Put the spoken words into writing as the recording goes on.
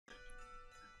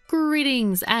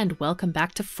Greetings and welcome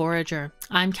back to Forager.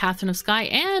 I'm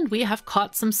KatherineOfSky and we have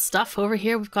caught some stuff over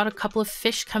here. We've got a couple of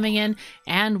fish coming in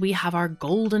and we have our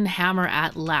golden hammer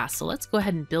at last. So let's go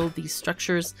ahead and build these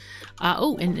structures.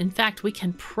 And in fact, we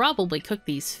can probably cook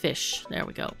these fish. There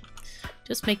we go.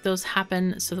 Just make those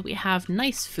happen so that we have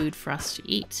nice food for us to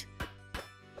eat.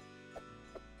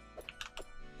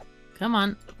 Come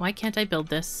on, why can't I build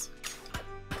this?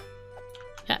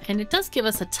 Yeah, and it does give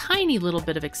us a tiny little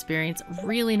bit of experience,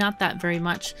 really not that very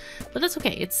much, but that's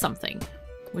okay, it's something,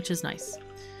 which is nice.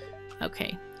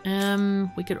 Okay,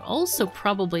 we could also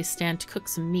probably stand to cook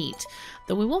some meat,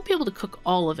 though we won't be able to cook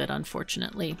all of it,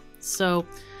 unfortunately. So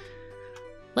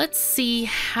let's see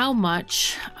how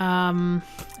much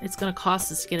it's going to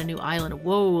cost us to get a new island.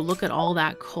 Whoa, look at all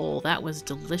that coal. That was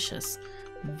delicious.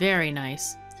 Very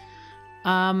nice.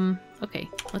 Okay,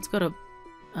 let's go to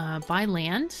buy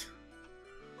land.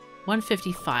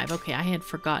 155. Okay, I had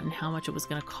forgotten how much it was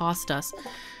going to cost us.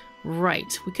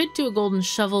 Right, we could do a golden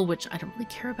shovel, which I don't really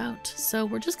care about. So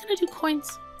we're just going to do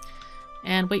coins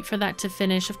and wait for that to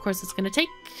finish. Of course, it's going to take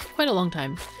quite a long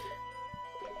time.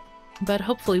 But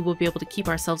hopefully we'll be able to keep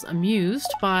ourselves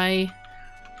amused by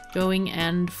going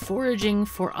and foraging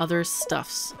for other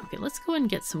stuffs. Okay, let's go and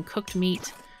get some cooked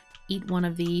meat. Eat one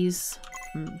of these.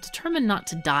 I'm determined not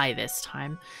to die this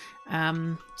time.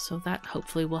 So that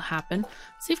hopefully will happen.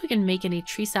 See if we can make any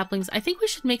tree saplings. I think we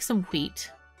should make some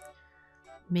wheat.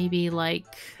 Maybe like,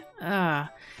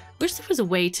 wish there was a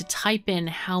way to type in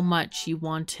how much you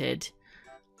wanted.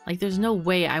 Like there's no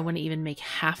way I want to even make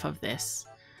half of this.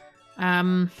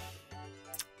 Well,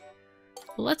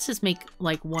 let's just make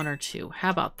like 1 or 2. How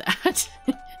about that?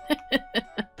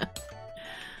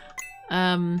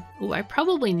 Oh, I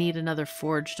probably need another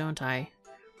forge, don't I?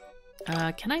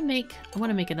 I want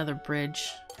to make another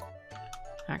bridge.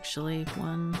 Actually,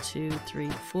 1, 2, 3,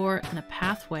 4, and a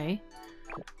pathway.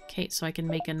 Okay, so I can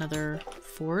make another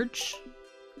forge.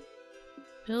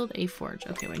 Build a forge.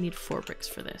 Okay, well, I need 4 bricks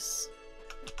for this.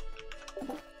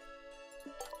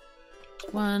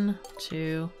 1,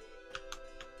 2,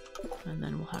 and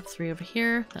then we'll have 3 over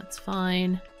here. That's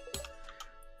fine.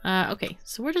 Okay,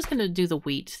 so we're just gonna do the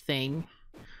wheat thing.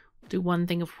 Do 1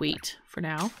 thing of wheat for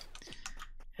now.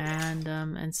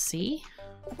 And see.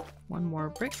 1 more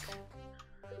brick.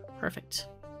 Perfect.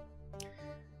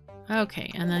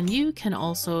 Okay, and then you can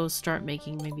also start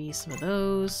making maybe some of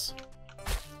those.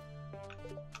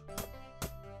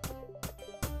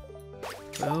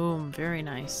 Boom, very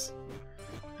nice.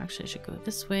 Actually, I should go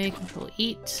this way. Control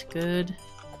eat. Good.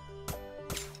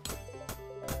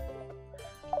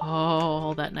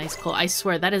 Oh, that nice coal. I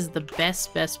swear, that is the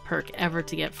best perk ever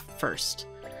to get first.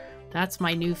 That's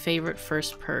my new favorite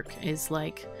first perk, is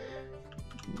like,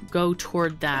 go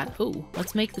toward that. Oh,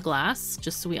 let's make the glass,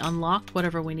 just so we unlock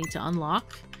whatever we need to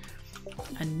unlock.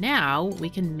 And now we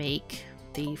can make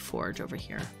the forge over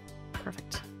here.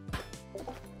 Perfect.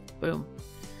 Boom.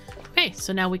 Okay,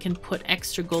 so now we can put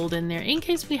extra gold in there in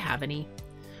case we have any.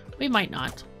 We might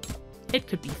not. It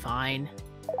could be fine.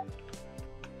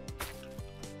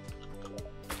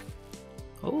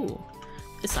 Oh,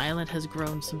 this island has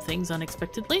grown some things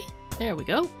unexpectedly. There we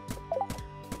go.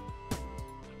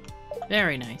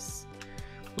 Very nice.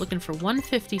 Looking for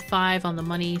 155 on the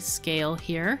money scale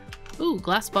here. Ooh,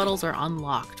 glass bottles are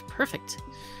unlocked. Perfect.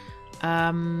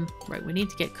 Right, we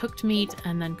need to get cooked meat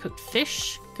and then cooked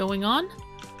fish going on.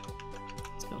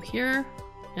 Let's go here.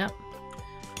 Yep.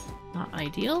 Not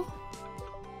ideal.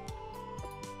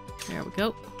 There we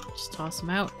go. Just toss them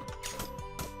out.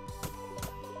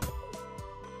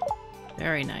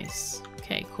 Very nice.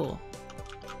 Okay, cool.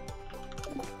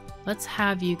 Let's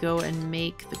have you go and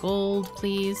make the gold,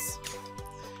 please.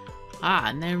 Ah,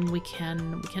 and then we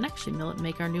can actually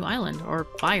make our new island, or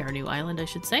buy our new island, I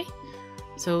should say.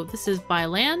 So this is buy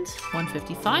land,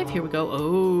 155. Here we go.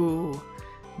 Oh,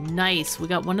 nice. We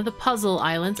got one of the puzzle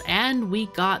islands, and we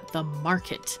got the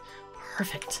market.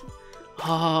 Perfect.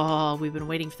 Oh, we've been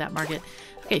waiting for that market.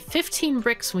 Okay, 15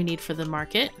 bricks we need for the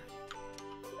market.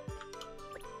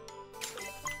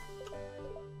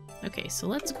 Okay, so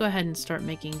let's go ahead and start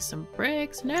making some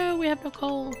bricks. No, we have no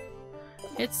coal.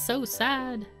 It's so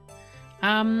sad.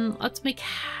 Let's make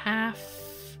half.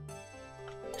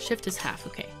 Shift is half.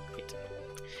 Okay, great.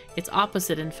 It's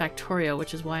opposite in Factorio,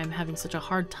 which is why I'm having such a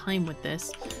hard time with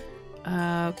this.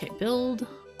 Okay, build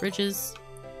bridges.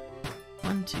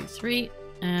 1, 2, 3.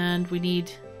 And we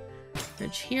need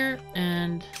bridge here.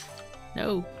 And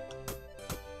no.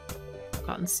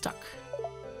 Gotten stuck.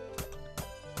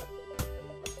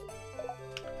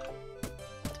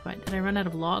 Did I run out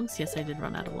of logs? Yes, I did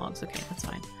run out of logs. Okay, that's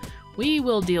fine. We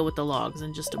will deal with the logs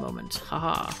in just a moment.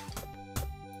 Haha.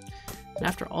 And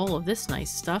after all of this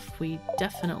nice stuff, we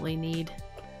definitely need...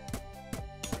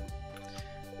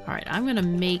 Alright, I'm gonna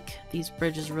make these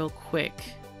bridges real quick.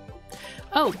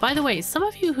 Oh, by the way, some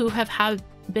of you who have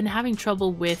been having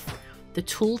trouble with the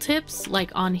tooltips,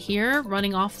 like on here,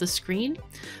 running off the screen,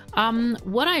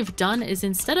 what I've done is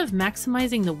instead of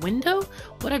maximizing the window,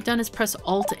 what I've done is press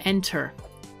Alt-Enter.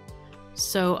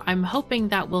 So I'm hoping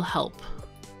that will help.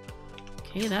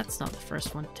 Okay, that's not the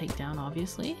first one to take down,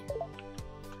 obviously.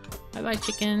 Bye-bye,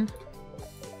 chicken.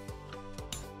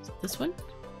 Is it this one?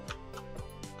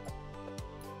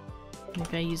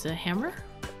 Maybe I use a hammer?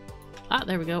 Ah,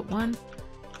 there we go. 1,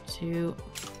 2.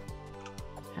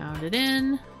 Pound it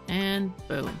in. And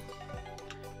boom.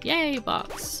 Yay,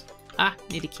 box. Ah,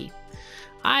 need a key.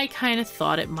 I kind of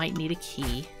thought it might need a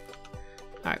key.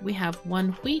 Alright, we have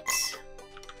 1 wheat.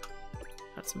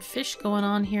 Got some fish going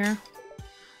on here.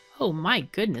 Oh my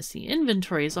goodness, the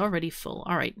inventory is already full.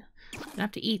 Alright, gonna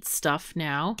have to eat stuff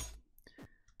now.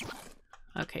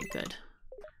 Okay, good.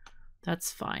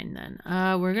 That's fine then.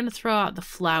 We're gonna throw out the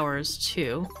flowers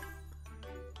too.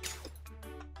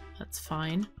 That's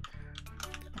fine.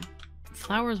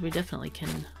 Flowers we definitely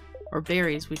can, or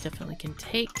berries we definitely can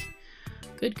take.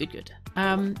 Good, good, good.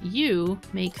 You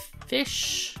make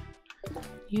fish.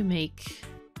 You make,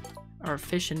 or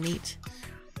fish and meat.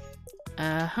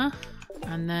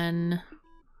 And then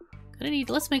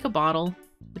let's make a bottle.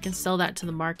 We can sell that to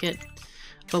the market.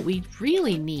 But we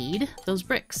really need those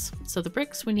bricks. So the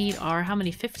bricks we need are how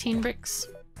many? 15 bricks.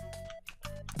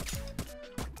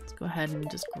 Let's go ahead and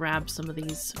just grab some of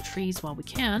these trees while we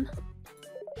can.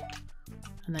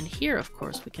 And then here, of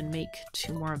course, we can make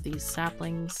 2 more of these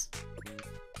saplings.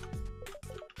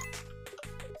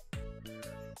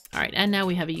 Alright, and now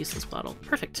we have a useless bottle.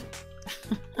 Perfect.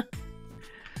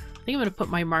 I think I'm going to put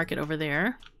my market over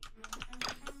there.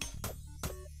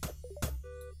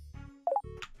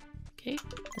 Okay,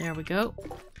 there we go.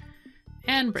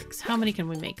 And bricks. How many can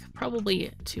we make?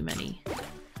 Probably too many.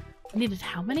 We needed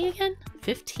how many again?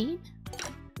 15?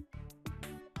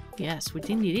 Yes, we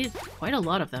needed quite a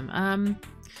lot of them.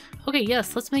 Okay,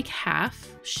 yes, let's make half.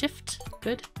 Shift.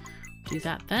 Good. Do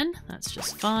that then. That's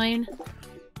just fine.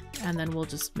 And then we'll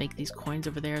just make these coins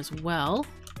over there as well.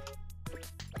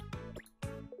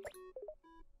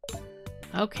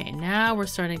 Okay, now we're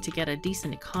starting to get a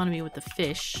decent economy with the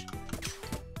fish.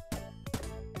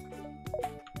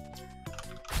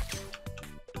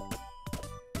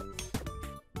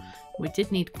 We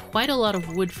did need quite a lot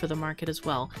of wood for the market as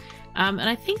well. And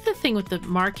I think the thing with the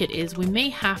market is we may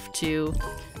have to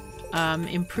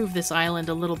improve this island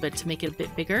a little bit to make it a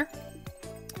bit bigger.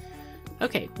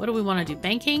 Okay, what do we want to do?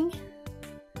 Banking?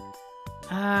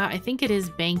 I think it is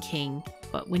banking,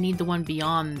 but we need the one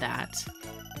beyond that.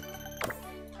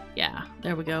 Yeah,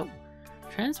 there we go.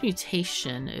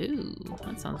 Transmutation. Ooh,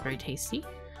 that sounds very tasty.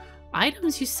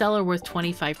 Items you sell are worth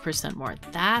 25% more.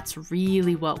 That's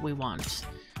really what we want.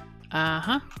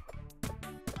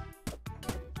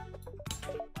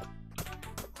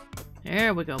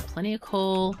 There we go. Plenty of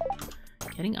coal.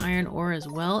 Getting iron ore as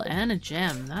well, and a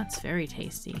gem. That's very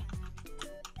tasty.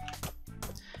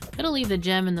 Gonna leave the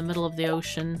gem in the middle of the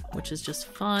ocean, which is just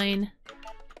fine.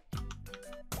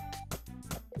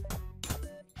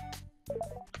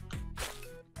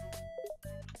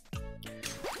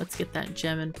 Let's get that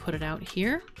gem and put it out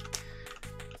here.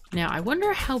 Now, I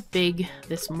wonder how big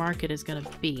this market is gonna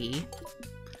be.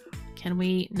 Can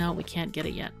we? No, we can't get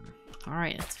it yet.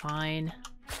 Alright, it's fine.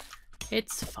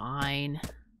 It's fine.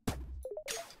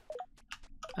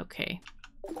 Okay.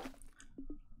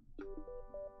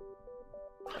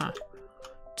 Huh.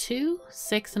 2,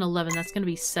 6, and 11. That's going to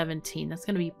be 17. That's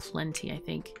going to be plenty, I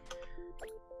think.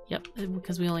 Yep,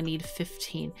 because we only need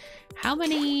 15. How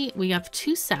many? We have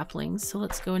 2 saplings, so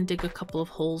let's go and dig a couple of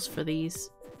holes for these.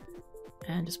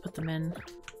 And just put them in.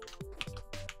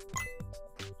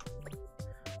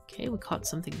 Okay, we caught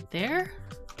something there.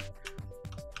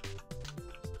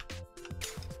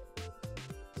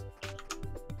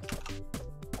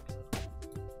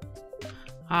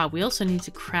 Ah, we also need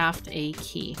to craft a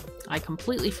key. I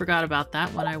completely forgot about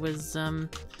that when I was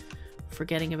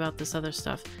forgetting about this other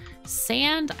stuff.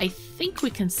 Sand, I think we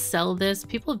can sell this.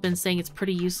 People have been saying it's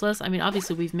pretty useless. I mean,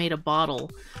 obviously we've made a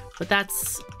bottle, but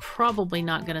that's probably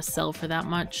not going to sell for that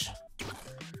much.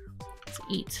 Let's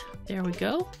eat. There we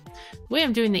go. The way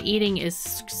I'm doing the eating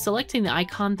is selecting the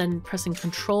icon, then pressing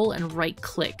Control and right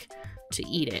click to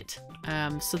eat it.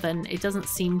 So then it doesn't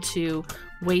seem to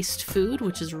waste food,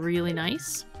 which is really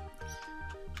nice.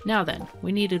 Now then,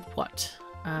 we needed what?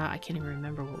 I can't even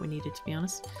remember what we needed, to be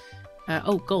honest.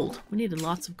 Oh, gold. We needed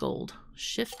lots of gold.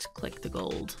 Shift click the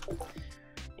gold.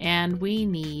 And we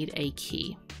need a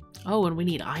key. Oh, and we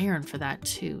need iron for that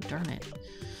too. Darn it.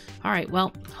 All right,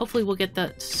 well, hopefully we'll get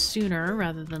that sooner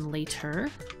rather than later.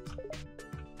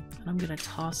 And I'm going to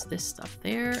toss this stuff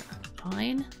there.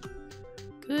 Fine.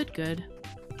 Good, good.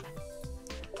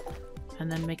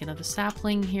 And then make another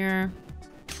sapling here.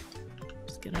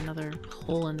 Just get another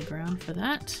hole in the ground for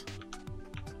that.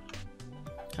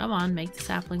 Come on, make the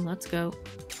sapling. Let's go.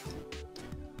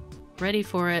 Ready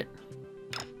for it.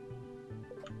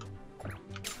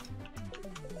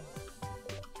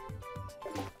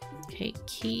 Okay,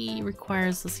 key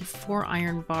requires, let's see, 4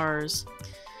 iron bars.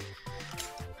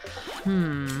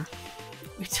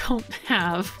 We don't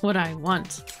have what I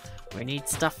want. We need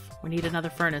stuff. We need another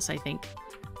furnace, I think.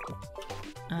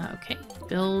 Okay,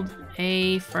 build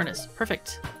a furnace.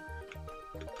 Perfect.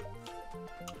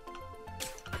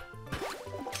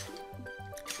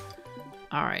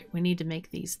 All right, we need to make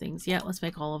these things. Yeah, let's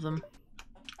make all of them.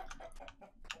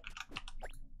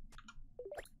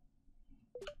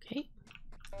 Okay.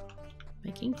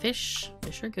 Making fish.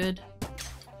 Fish are good.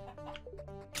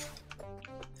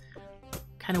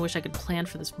 Kind of wish I could plan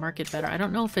for this market better. I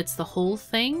don't know if it's the whole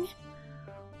thing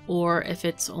or if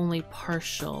it's only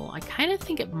partial. I kind of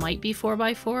think it might be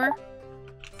 4x4,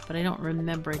 but I don't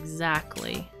remember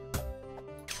exactly.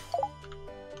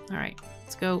 All right,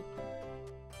 let's go.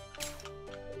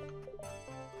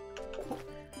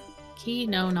 Key?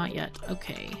 No, not yet.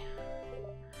 Okay.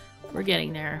 We're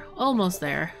getting there. Almost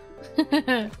there.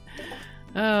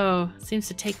 Oh, seems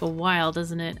to take a while,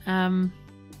 doesn't it? Yeah,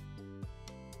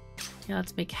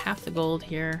 let's make half the gold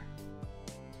here.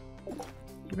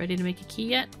 You ready to make a key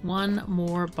yet? 1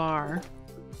 more bar.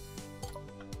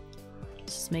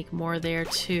 Let's just make more there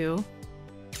too.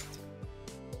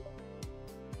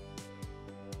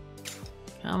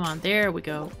 Come on, there we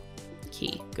go.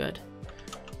 Key, good.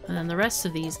 And then the rest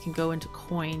of these can go into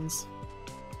coins.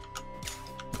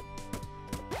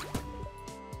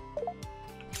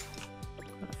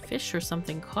 Got a fish or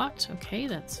something caught. Okay,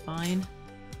 that's fine.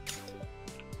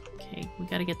 Okay, we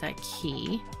gotta get that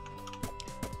key.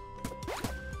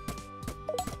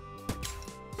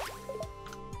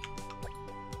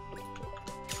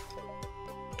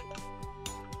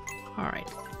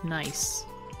 Alright, nice.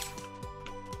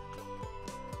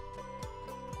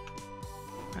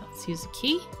 Alright, let's use the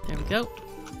key. There we go.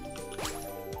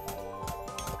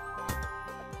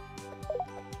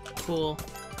 Cool.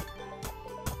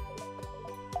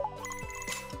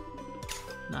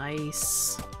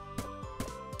 Nice.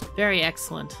 Very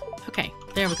excellent. Okay,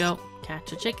 there we go.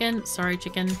 Catch a chicken. Sorry,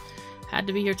 chicken. Had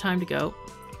to be your time to go.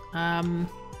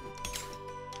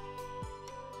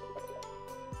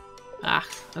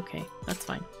 Okay, that's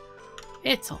fine.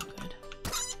 It's all good.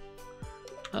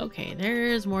 Okay,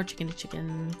 there's more chickeny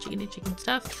chicken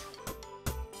stuff.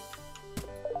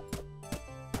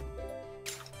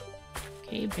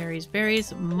 Okay, berries,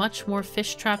 berries. Much more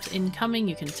fish traps incoming,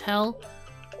 you can tell.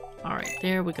 Alright,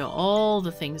 there we go. All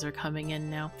the things are coming in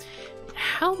now.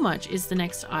 How much is the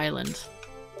next island?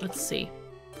 Let's see.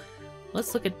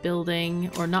 Let's look at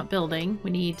building, or not building.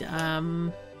 We need,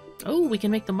 oh, we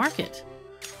can make the market.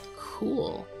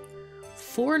 Cool.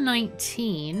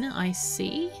 419, I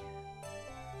see.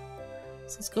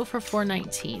 So let's go for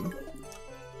 419.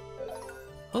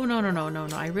 Oh, no.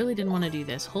 I really didn't want to do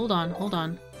this. Hold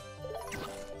on.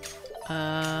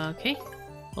 Okay.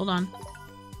 Hold on.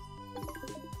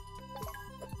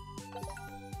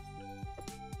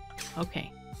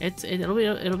 Okay.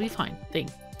 It'll be fine.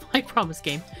 I promise,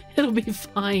 game. It'll be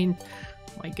fine.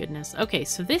 My goodness. Okay,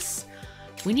 so this,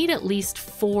 we need at least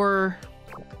 4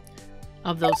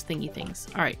 of those thingy things.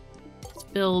 All right, let's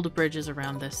build bridges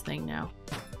around this thing now.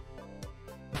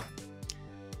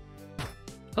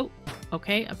 Oh,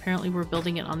 okay. Apparently we're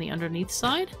building it on the underneath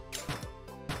side.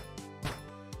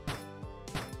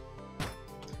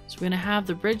 So we're gonna have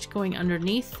the bridge going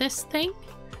underneath this thing.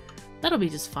 That'll be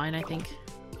just fine, I think.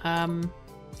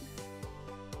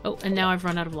 Oh, and now I've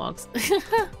run out of logs.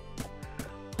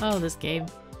 Oh, this game.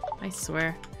 I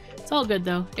swear. It's all good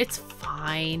though. It's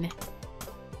fine.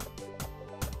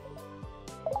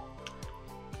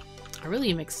 I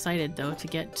really am excited though to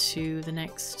get to the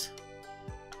next.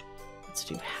 Let's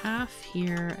do half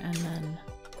here and then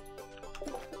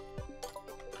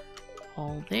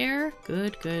all there.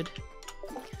 Good, good.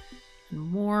 And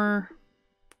more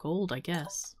gold, I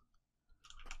guess.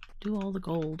 Do all the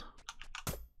gold.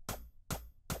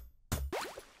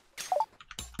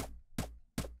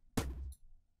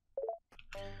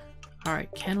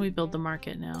 Alright, can we build the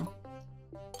market now?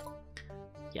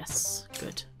 Yes,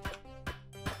 good.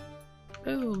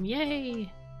 Boom,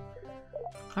 yay!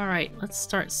 Alright, let's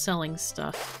start selling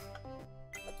stuff.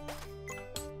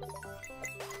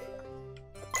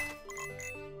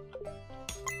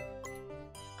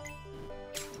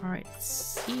 Alright,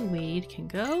 seaweed can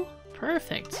go.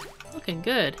 Perfect. Looking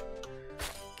good.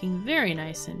 Looking very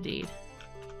nice indeed.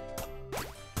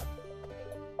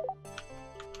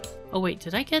 Oh wait,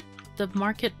 did I get the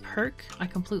market perk? I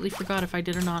completely forgot if I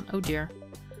did or not. Oh dear.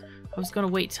 I was gonna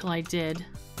wait till I did.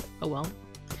 Oh well.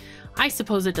 I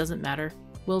suppose it doesn't matter.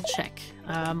 We'll check.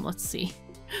 Let's see.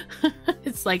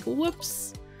 It's like,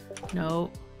 whoops.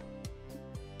 No.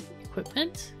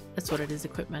 Equipment? That's what it is,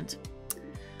 equipment.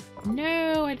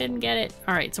 No, I didn't get it.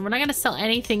 Alright, so we're not gonna sell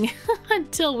anything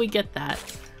until we get that.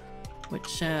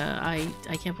 Which, I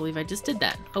can't believe I just did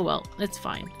that. Oh well, it's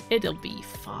fine. It'll be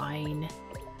fine.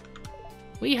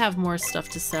 We have more stuff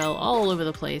to sell all over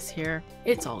the place here.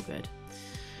 It's all good.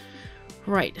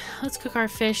 Right, let's cook our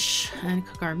fish and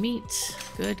cook our meat.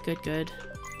 Good, good, good.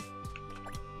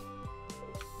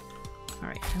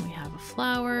 Alright, and we have a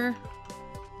flour.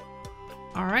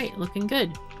 Alright, looking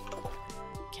good.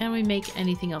 Can we make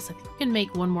anything else? I think we can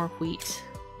make one more wheat.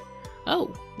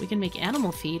 Oh, we can make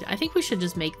animal feed. I think we should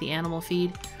just make the animal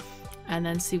feed and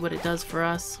then see what it does for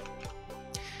us.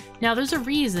 Now, there's a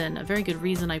reason, a very good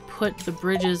reason I put the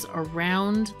bridges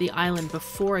around the island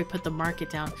before I put the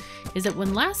market down, is that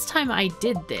when last time I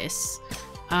did this,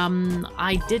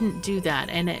 I didn't do that,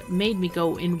 and it made me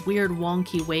go in weird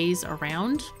wonky ways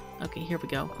around. Okay, here we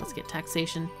go. Let's get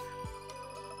taxation.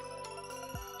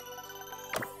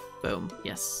 Boom.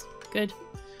 Yes. Good.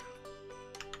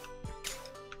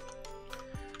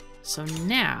 So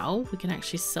now we can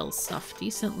actually sell stuff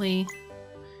decently.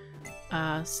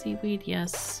 Seaweed,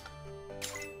 yes.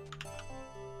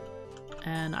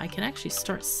 And I can actually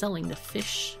start selling the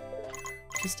fish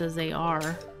just as they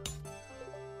are.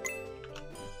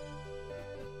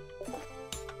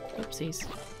 Oopsies.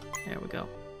 There we go.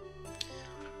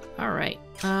 Alright.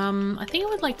 I think I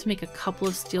would like to make a couple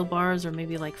of steel bars, or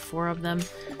maybe like 4 of them,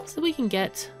 so we can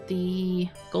get the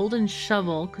golden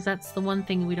shovel, because that's the one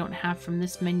thing we don't have from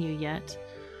this menu yet.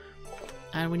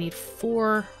 And we need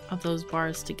 4 of those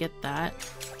bars to get that.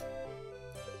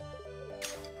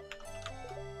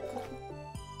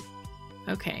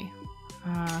 Okay.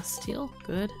 Steel,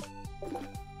 good.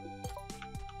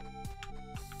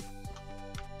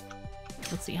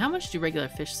 Let's see, how much do regular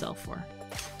fish sell for?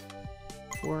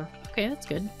 4. Okay, that's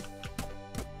good.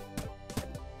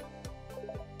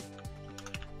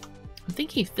 I'm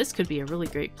thinking this could be a really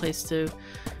great place to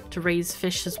raise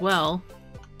fish as well.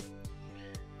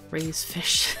 Raise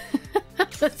fish.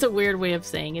 That's a weird way of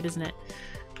saying it, isn't it?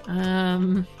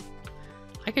 I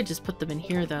could just put them in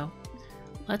here though.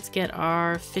 Let's get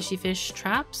our fishy fish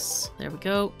traps. There we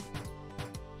go.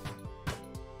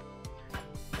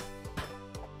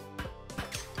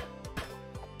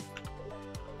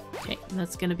 Okay,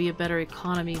 that's going to be a better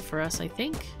economy for us, I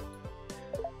think.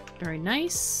 Very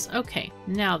nice. Okay,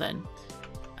 now then.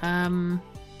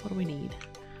 What do we need?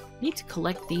 We need to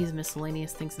collect these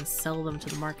miscellaneous things and sell them to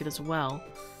the market as well.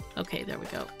 Okay, there we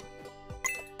go.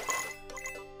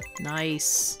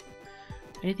 Nice.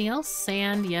 Anything else?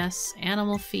 Sand, yes.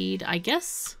 Animal feed. I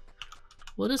guess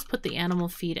we'll just put the animal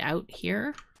feed out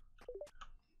here.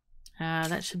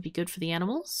 That should be good for the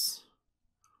animals.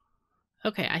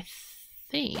 Okay, I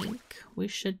think we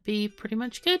should be pretty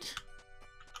much good.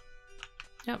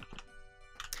 Yep.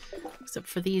 Except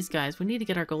for these guys. We need to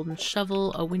get our golden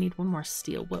shovel. Oh, we need one more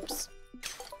steel. Whoops.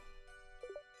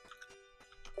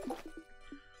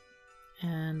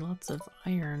 And lots of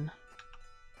iron.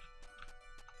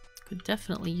 Could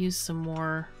definitely use some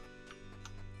more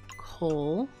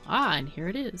coal. Ah, and here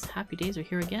it is. Happy days are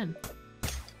here again.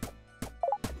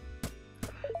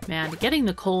 Man, getting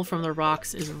the coal from the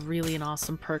rocks is really an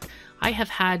awesome perk. I have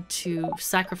had to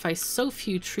sacrifice so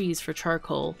few trees for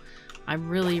charcoal. I'm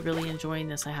really, really enjoying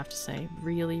this, I have to say.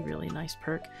 Really, really nice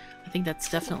perk. I think that's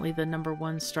definitely the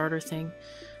 #1 starter thing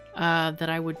that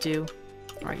I would do.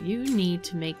 Alright, you need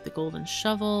to make the golden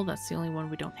shovel. That's the only one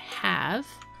we don't have.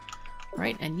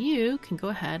 Right, and you can go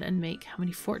ahead and make, how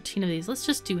many? 14 of these. Let's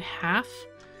just do half.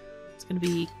 It's going to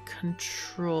be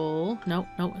control. No,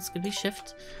 it's going to be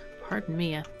shift. Pardon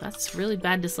me. That's really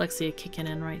bad dyslexia kicking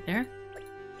in right there.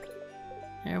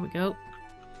 There we go.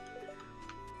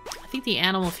 I think the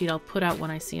animal feed I'll put out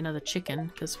when I see another chicken,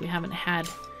 because we haven't had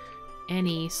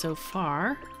any so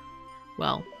far.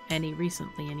 Well, any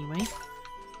recently anyway.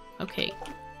 Okay,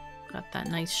 got that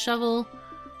nice shovel.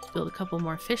 Build a couple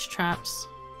more fish traps.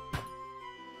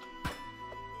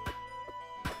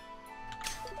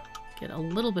 Get a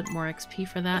little bit more XP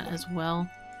for that as well.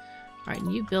 Alright,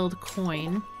 and you build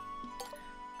coin.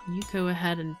 You go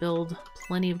ahead and build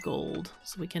plenty of gold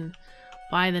so we can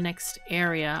buy the next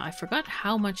area. I forgot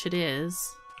how much it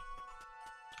is.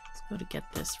 Let's go to get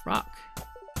this rock.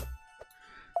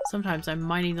 Sometimes I'm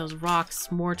mining those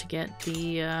rocks more to get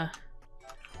the, let's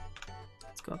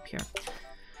go up here.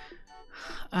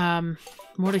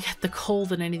 More to get the coal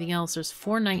than anything else. There's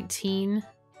 419.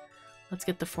 Let's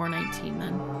get the 419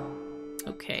 then.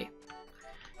 Okay.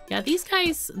 Yeah, these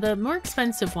guys, the more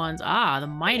expensive ones, the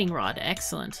mining rod,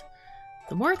 excellent.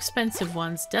 The more expensive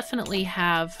ones definitely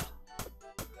have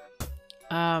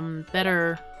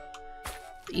better,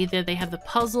 either they have the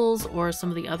puzzles or some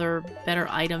of the other better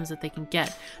items that they can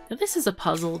get. Now this is a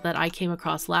puzzle that I came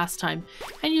across last time,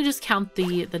 and you just count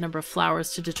the number of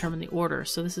flowers to determine the order.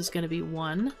 So this is going to be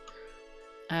 1,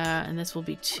 and this will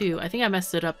be 2. I think I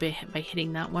messed it up by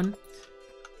hitting that one.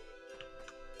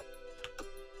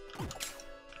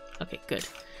 Okay, good.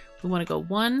 We want to go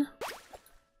 1.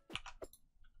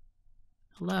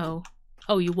 Hello?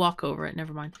 Oh, you walk over it.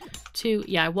 Never mind. 2.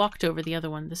 Yeah, I walked over the other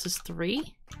one. This is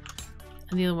 3.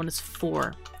 And the other one is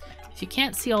 4. If you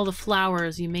can't see all the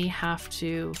flowers, you may have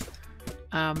to...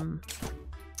 I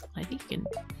think you can...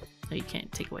 No, you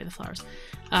can't take away the flowers.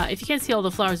 If you can't see all the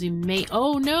flowers, you may...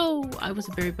 Oh, no! I was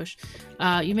a berry bush.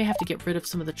 You may have to get rid of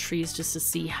some of the trees just to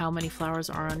see how many flowers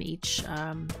are on each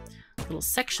little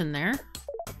section there.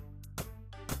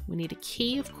 We need a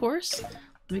key, of course.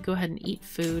 Let me go ahead and eat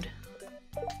food.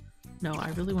 No, I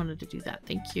really wanted to do that.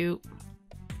 Thank you.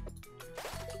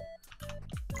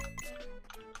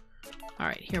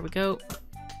 Alright, here we go.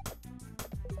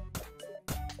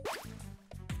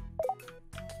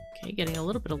 Okay, getting a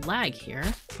little bit of lag here.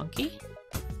 Funky.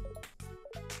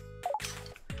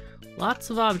 Lots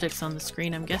of objects on the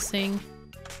screen, I'm guessing.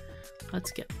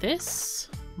 Let's get this.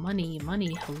 Money,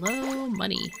 money, hello,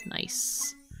 money.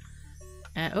 Nice.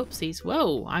 Oopsies.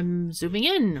 Whoa, I'm zooming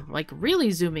in. Like,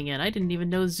 really zooming in. I didn't even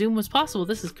know zoom was possible.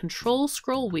 This is control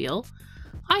scroll wheel.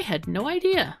 I had no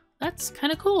idea. That's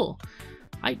kind of cool.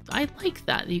 I like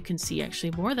that you can see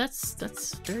actually more.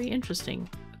 That's very interesting.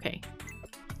 Okay.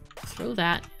 Throw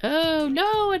that. Oh,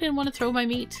 no! I didn't want to throw my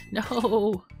meat.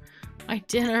 No! My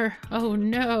dinner. Oh,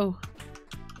 no.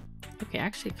 Okay,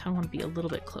 actually, I kind of want to be a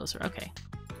little bit closer. Okay.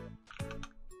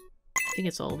 I think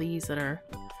it's all these that are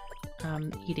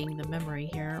eating the memory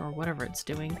here, or whatever it's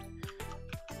doing.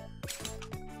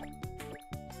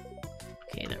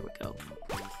 Okay, there we go.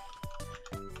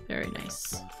 Very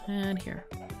nice. And here.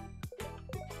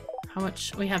 How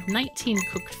much? We have 19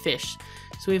 cooked fish.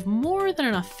 So we have more than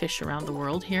enough fish around the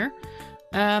world here.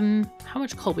 How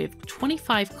much coal? We have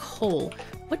 25 coal.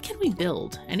 What can we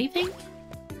build? Anything?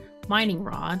 Mining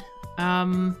rod.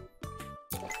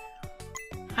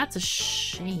 That's a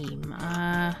shame.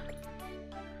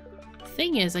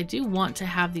 Thing is, I do want to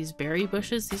have these berry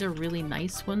bushes. These are really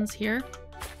nice ones here.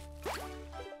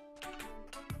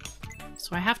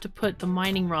 So I have to put the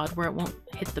mining rod where it won't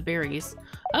hit the berries.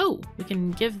 Oh, we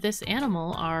can give this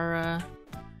animal our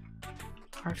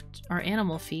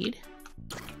animal feed.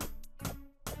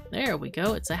 There we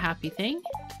go. It's a happy thing.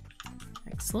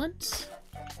 Excellent.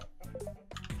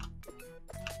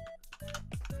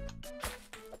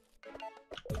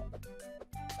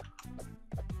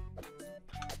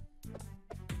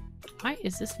 Why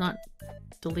is this not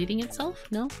deleting itself?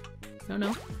 No? No,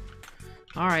 no.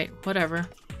 Alright, whatever.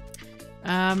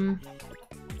 Yeah,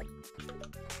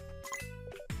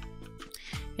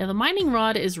 the mining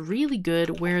rod is really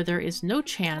good where there is no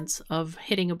chance of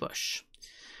hitting a bush.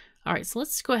 Alright, so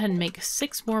let's go ahead and make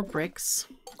 6 more bricks.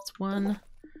 That's 1,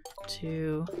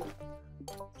 2,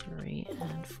 3,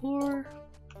 and 4. And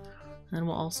then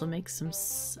we'll also make some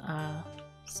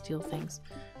steel things.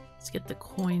 Let's get the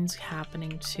coins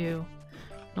happening too.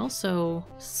 And also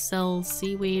sell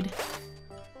seaweed.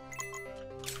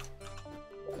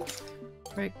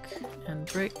 Brick and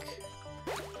brick.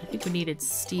 I think we needed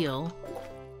steel.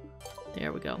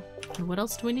 There we go. And what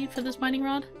else do we need for this mining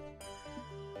rod?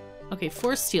 Okay,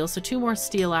 4 steel, so 2 more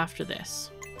steel after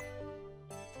this.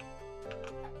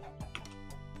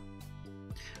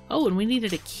 Oh, and we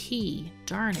needed a key.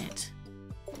 Darn it.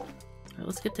 Alright,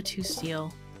 let's get the 2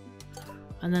 steel.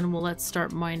 And then let's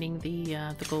start mining the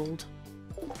gold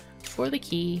for the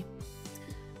key.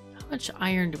 How much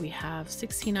iron do we have?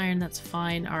 16 iron, that's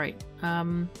fine. Alright,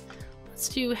 let's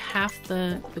do half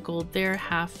the gold there,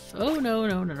 half... Oh, no,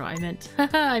 no, no, no, I meant...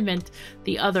 I meant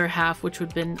the other half, which would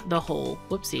have been the whole.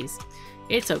 Whoopsies.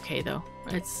 It's okay, though.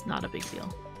 It's not a big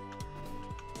deal.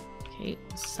 Okay,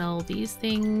 sell these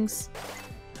things,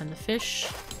 and the fish,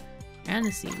 and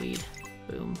the seaweed.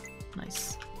 Boom.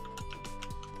 Nice.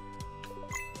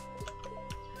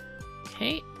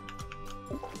 Okay.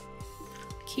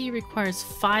 Key requires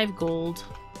 5 gold.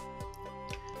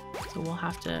 So we'll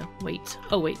have to wait.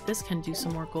 Oh wait, this can do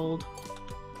some more gold.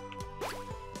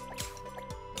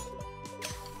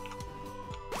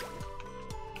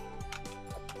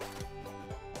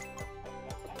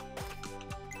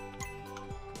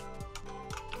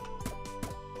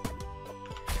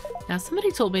 Now,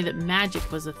 somebody told me that magic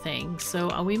was a thing,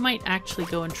 so we might actually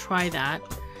go and try that,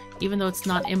 even though it's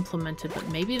not implemented, but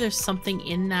maybe there's something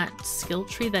in that skill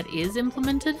tree that is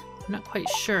implemented? I'm not quite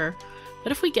sure,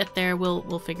 but if we get there,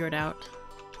 we'll figure it out.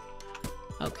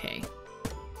 Okay.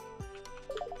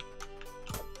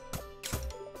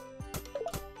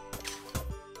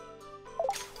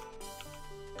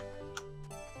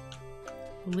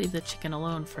 We'll leave the chicken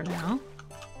alone for now.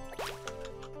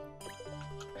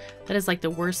 That is like the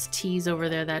worst tease over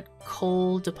there, that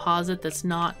coal deposit that's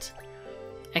not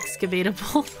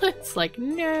excavatable. It's like,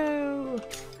 no!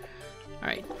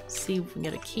 Alright, see if we can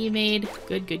get a key made.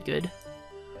 Good, good, good.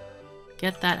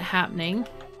 Get that happening.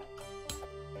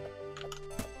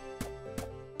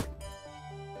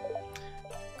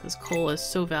 Because coal is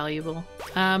so valuable.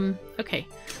 Okay.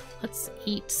 Let's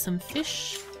eat some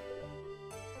fish.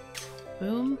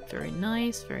 Boom. Very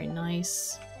nice, very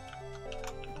nice.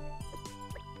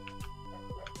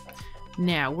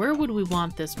 Now, where would we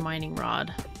want this mining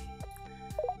rod?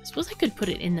 I suppose I could put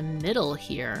it in the middle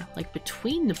here, like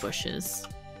between the bushes.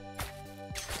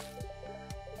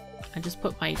 I just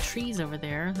put my trees over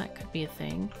there. That could be a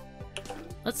thing.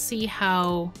 Let's see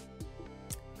how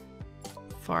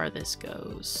far this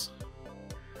goes.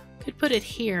 Could put it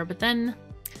here, but then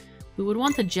we would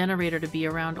want the generator to be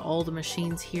around all the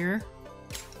machines here.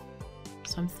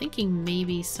 So I'm thinking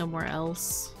maybe somewhere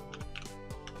else.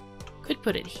 Could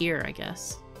put it here, I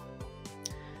guess.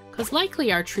 Because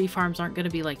likely our tree farms aren't going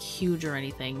to be like huge or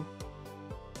anything.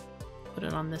 Put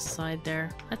it on this side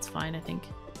there. That's fine, I think.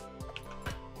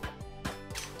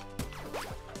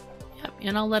 Yep,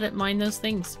 and I'll let it mine those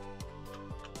things.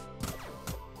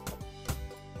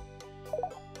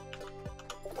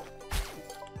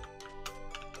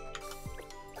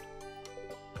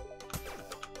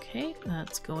 Okay,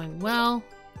 that's going well.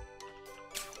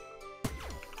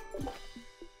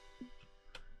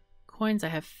 Coins, I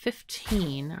have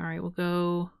 15. Alright, we'll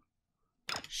go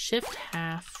shift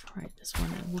half. Right, this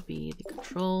one will be the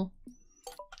control.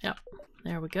 Yep,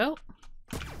 there we go.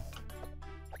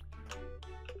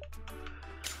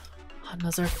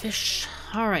 Hot our fish.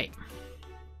 Alright.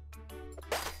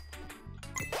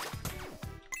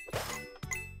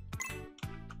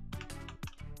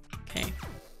 Okay.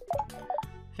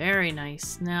 Very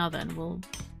nice. Now then, we'll...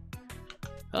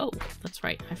 Oh, that's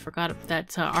right. I forgot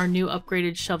that our new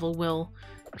upgraded shovel will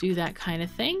do that kind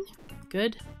of thing.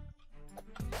 Good.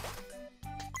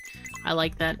 I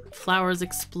like that. Flowers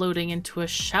exploding into a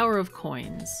shower of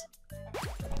coins.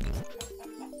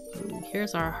 Ooh,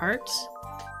 here's our heart.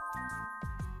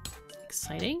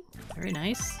 Exciting. Very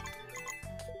nice.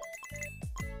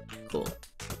 Cool.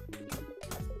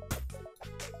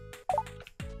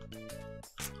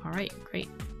 Alright, great.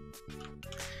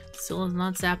 Still is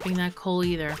not zapping that coal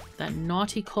either. That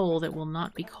naughty coal that will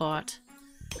not be caught.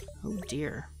 Oh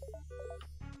dear.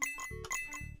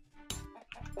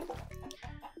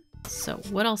 So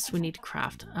what else do we need to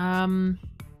craft? Yeah,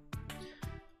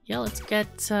 let's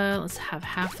have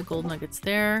half the gold nuggets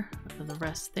there, and the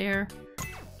rest there.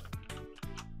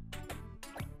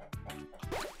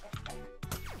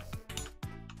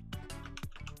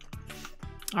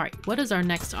 Alright, what is our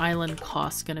next island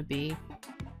cost gonna be?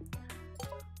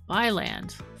 Buy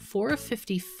land.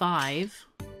 455.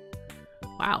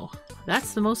 Wow,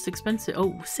 that's the most expensive.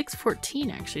 Oh, 614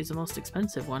 actually is the most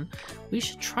expensive one. We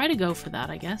should try to go for that,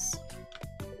 I guess.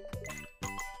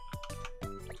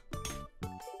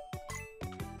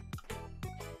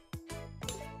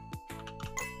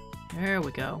 There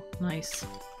we go. Nice.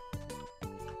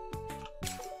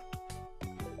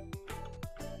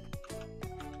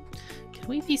 Can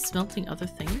we be smelting other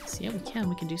things? Yeah, we can.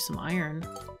 We can do some iron.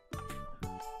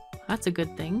 That's a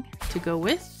good thing to go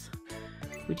with.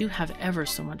 We do have ever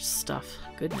so much stuff.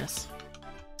 Goodness.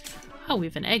 Oh, we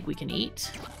have an egg we can eat.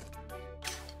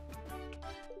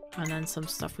 And then some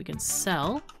stuff we can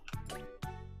sell.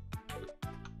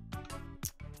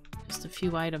 Just a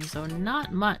few items though,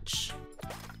 not much.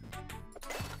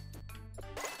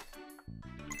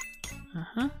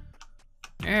 Uh-huh.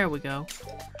 There we go.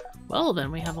 Well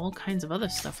then, we have all kinds of other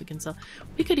stuff we can sell.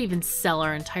 We could even sell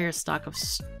our entire stock of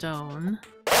stone.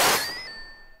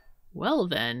 Well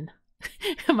then,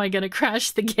 am I gonna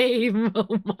crash the game?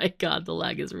 Oh my god, the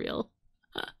lag is real.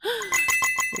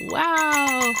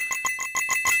 Wow!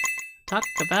 Talk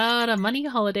about a money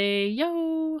holiday,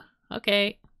 yo!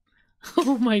 Okay.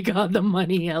 Oh my god, the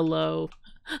money, hello.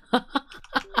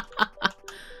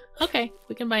 Okay,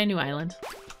 we can buy a new island.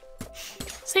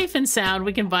 Safe and sound,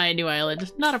 we can buy a new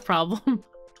island. Not a problem.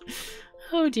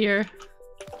 Oh dear.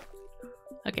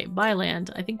 Okay, buy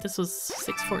land. I think this was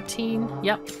 614.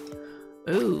 Yep.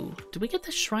 Ooh, did we get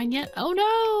the shrine yet? Oh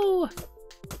no!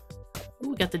 Ooh,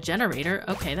 we got the generator.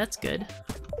 Okay, that's good.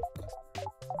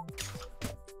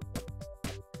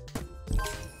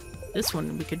 This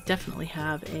one, we could definitely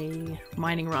have a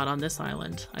mining rod on this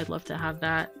island. I'd love to have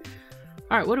that.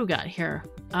 Alright, what do we got here?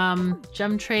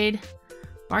 Gem trade.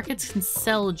 Markets can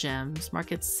sell gems.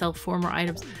 Markets sell 4 more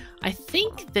items. I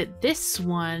think that this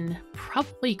one,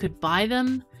 probably you could buy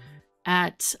them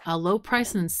at a low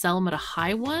price and then sell them at a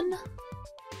high one.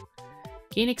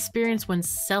 Gain experience when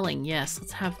selling. Yes,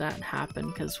 let's have that happen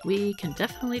because we can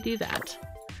definitely do that.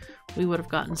 We would have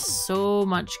gotten so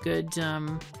much good...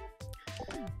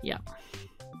 yeah.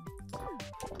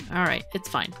 Alright, it's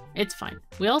fine. It's fine.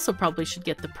 We also probably should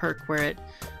get the perk where it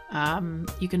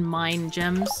you can mine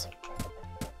gems.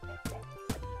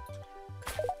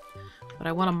 But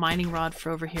I want a mining rod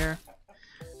for over here.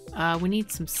 We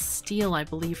need some steel, I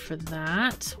believe, for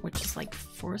that, which is like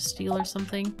 4 steel or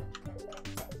something. In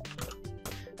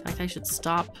fact, I should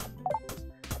stop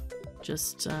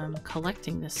just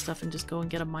collecting this stuff and just go and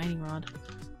get a mining rod.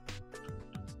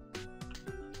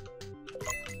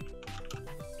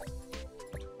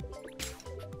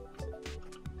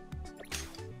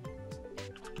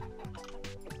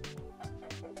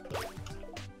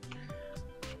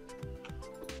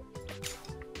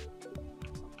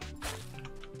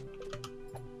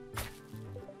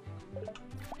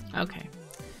 Okay.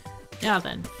 Now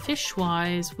then,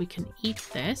 fish-wise, we can eat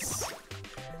this.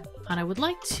 And I would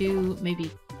like to maybe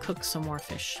cook some more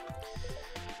fish.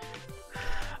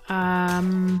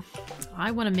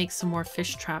 I want to make some more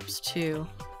fish traps too.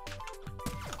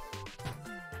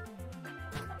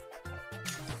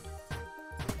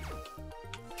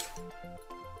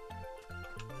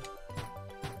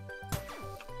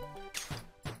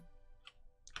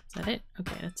 Is that it?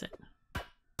 Okay, that's it.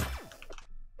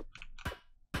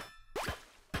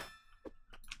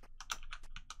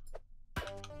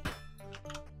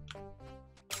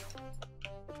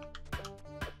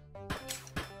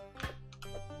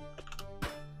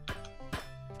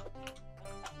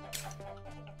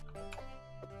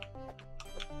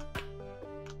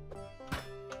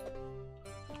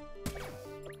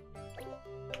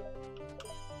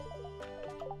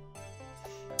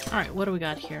 Alright, what do we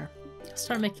got here?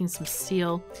 Start making some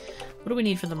steel. What do we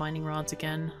need for the mining rods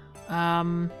again?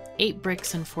 8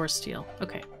 bricks and 4 steel.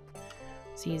 Okay.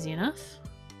 It's easy enough.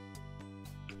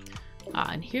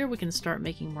 And here we can start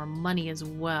making more money as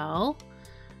well.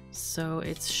 So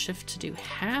it's shift to do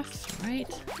half,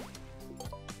 right?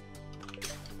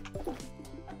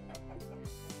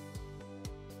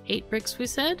 Eight bricks, we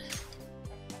said?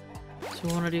 So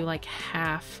we want to do like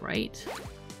half, right?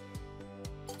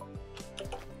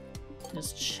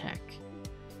 Just check.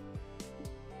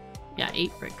 Yeah,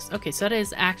 8 bricks. Okay, so that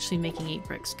is actually making 8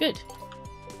 bricks. Good.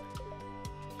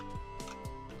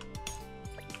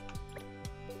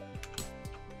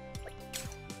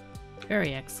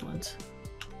 Very excellent.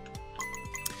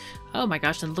 Oh my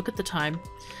gosh, and look at the time.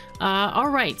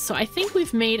 Alright, so I think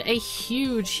we've made a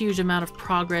huge amount of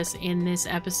progress in this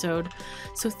episode.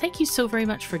 So thank you so very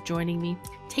much for joining me.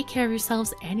 Take care of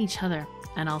yourselves and each other,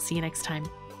 and I'll see you next time.